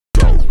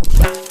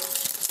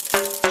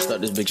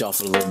start this bitch off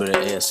with a little bit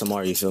of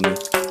ASMR, you feel me?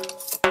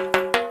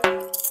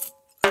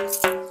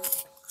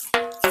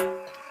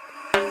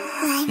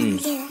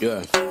 Yeah.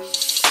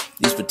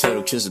 These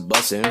potato chips is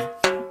bustin'.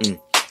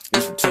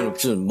 These potato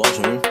chips is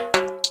bustin'.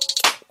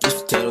 These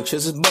potato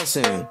chips is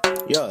bustin'.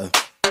 Yeah.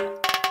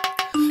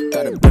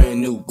 Got a brand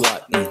new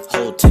Glock,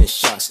 hold 10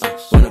 shots.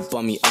 Run up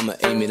on me, I'ma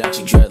aim it at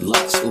your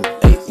dreadlocks.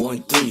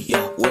 813,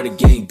 yeah, where the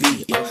gang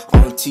be?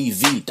 On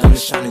TV, diamond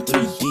shining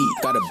 3D.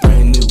 Got a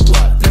brand new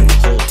Glock,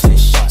 hold 10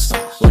 shots.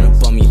 Run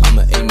up on me,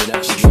 I'ma aim it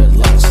at your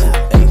dreadlocks.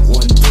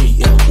 813,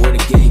 yeah, where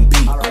the gang be?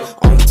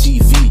 On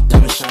TV,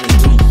 diamond shining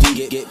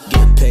 3D.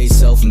 Get paid,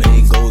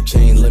 self-made, gold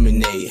chain,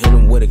 lemonade. Hit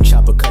him with a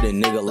chopper, cut a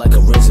nigga like a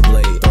razor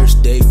blade.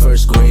 First day,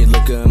 first grade,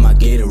 liquor in my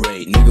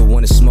Gatorade. Nigga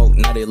wanna smoke,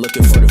 now they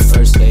looking for the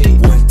first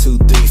aid. 1, 2,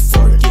 3,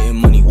 4, getting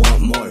money,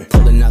 want more.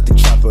 Pulling out the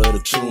chopper, it'll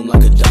chew him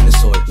like a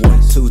dinosaur.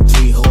 1, 2,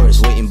 3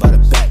 whores, waiting by the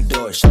back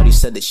door. Shawty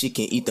said that she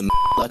can eat the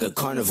like a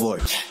carnivore.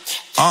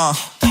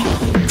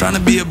 Trying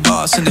to be a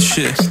boss in the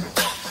shit.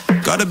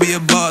 Gotta be a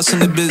boss in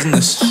the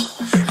business.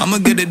 I'ma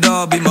get it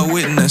all, be my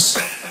witness.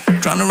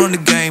 Trying to run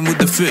the game with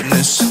the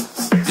fitness.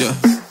 Yeah,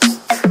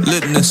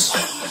 litness.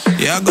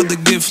 Yeah, I got the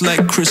gift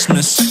like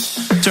Christmas.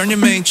 Turn your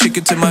main chick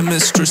into my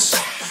mistress.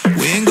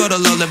 We ain't got a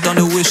lot left on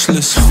the wish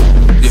list.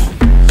 Yeah,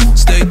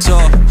 stay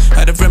tall.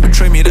 Had a friend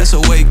betray me, that's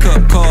a wake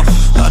up call.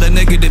 All the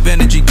negative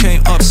energy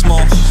came up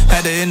small.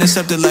 Had to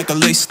intercept it like a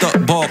laced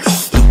up ball.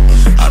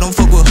 I don't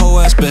fuck with whole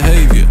ass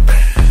behavior.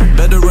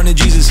 Better run to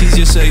Jesus, he's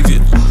your savior.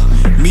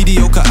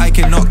 Mediocre, I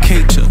cannot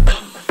cater.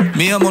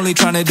 Me, I'm only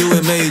trying to do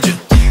it major.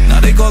 Now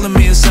they calling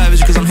me a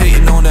savage cause I'm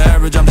hating on the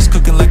average. I'm just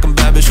cooking like I'm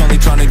Babish, only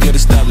trying to get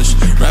established.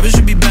 Rappers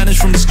should be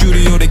banished from the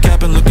studio. They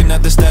capping, looking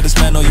at the status,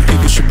 man. All you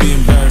people should be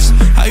embarrassed.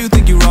 How you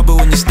think you Robert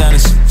when you're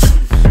Stannis?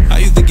 How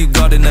you think you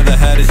got it, never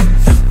had it?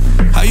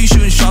 How you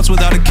shooting shots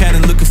without a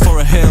cannon, looking for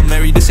a Hail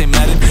Mary? This ain't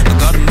Madden. I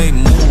gotta make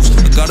moves,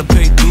 I gotta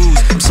pay dues.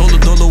 I'm solo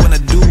dolo when I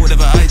do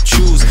whatever I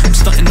choose. I'm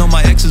stunting on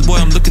my exes, boy,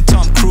 I'm looking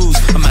Tom Cruise.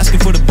 I'm asking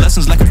for the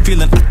blessings like I'm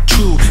feeling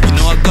true. You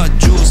know I got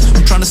jewels,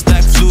 I'm trying to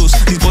stack flus.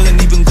 These boys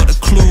ain't even got a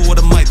clue what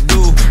I might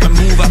do. I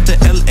move out to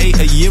LA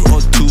a year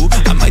or two.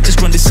 I might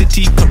just run the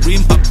city,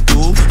 Kareem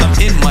Abdul. I'm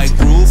in my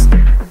groove,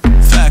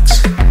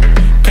 facts.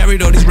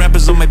 Carried all these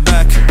rappers on my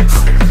back.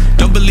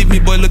 Don't believe me,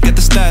 boy, look at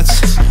the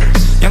stats.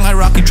 Young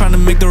Iraqi trying to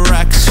make the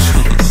racks.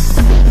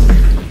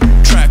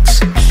 Tracks.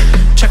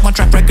 Check my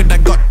track record, I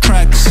got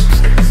tracks.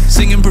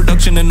 Singing,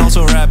 production, and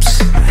also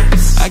raps.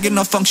 I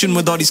cannot function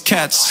with all these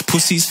cats,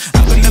 pussies.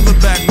 I could never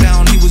back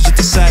down, he was just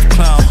a sad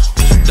clown.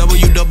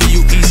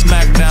 WWE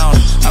Smackdown.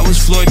 I was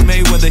Floyd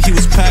Mayweather, he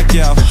was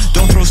Pacquiao.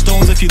 Don't throw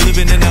stones if you're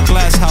living in a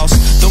glass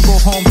house. Don't go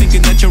home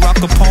thinking that you're Al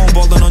Capone,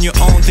 balling on your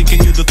own,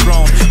 thinking you're the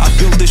throne. I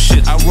build this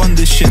shit, I run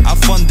this shit, I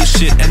fund this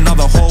shit, and now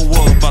the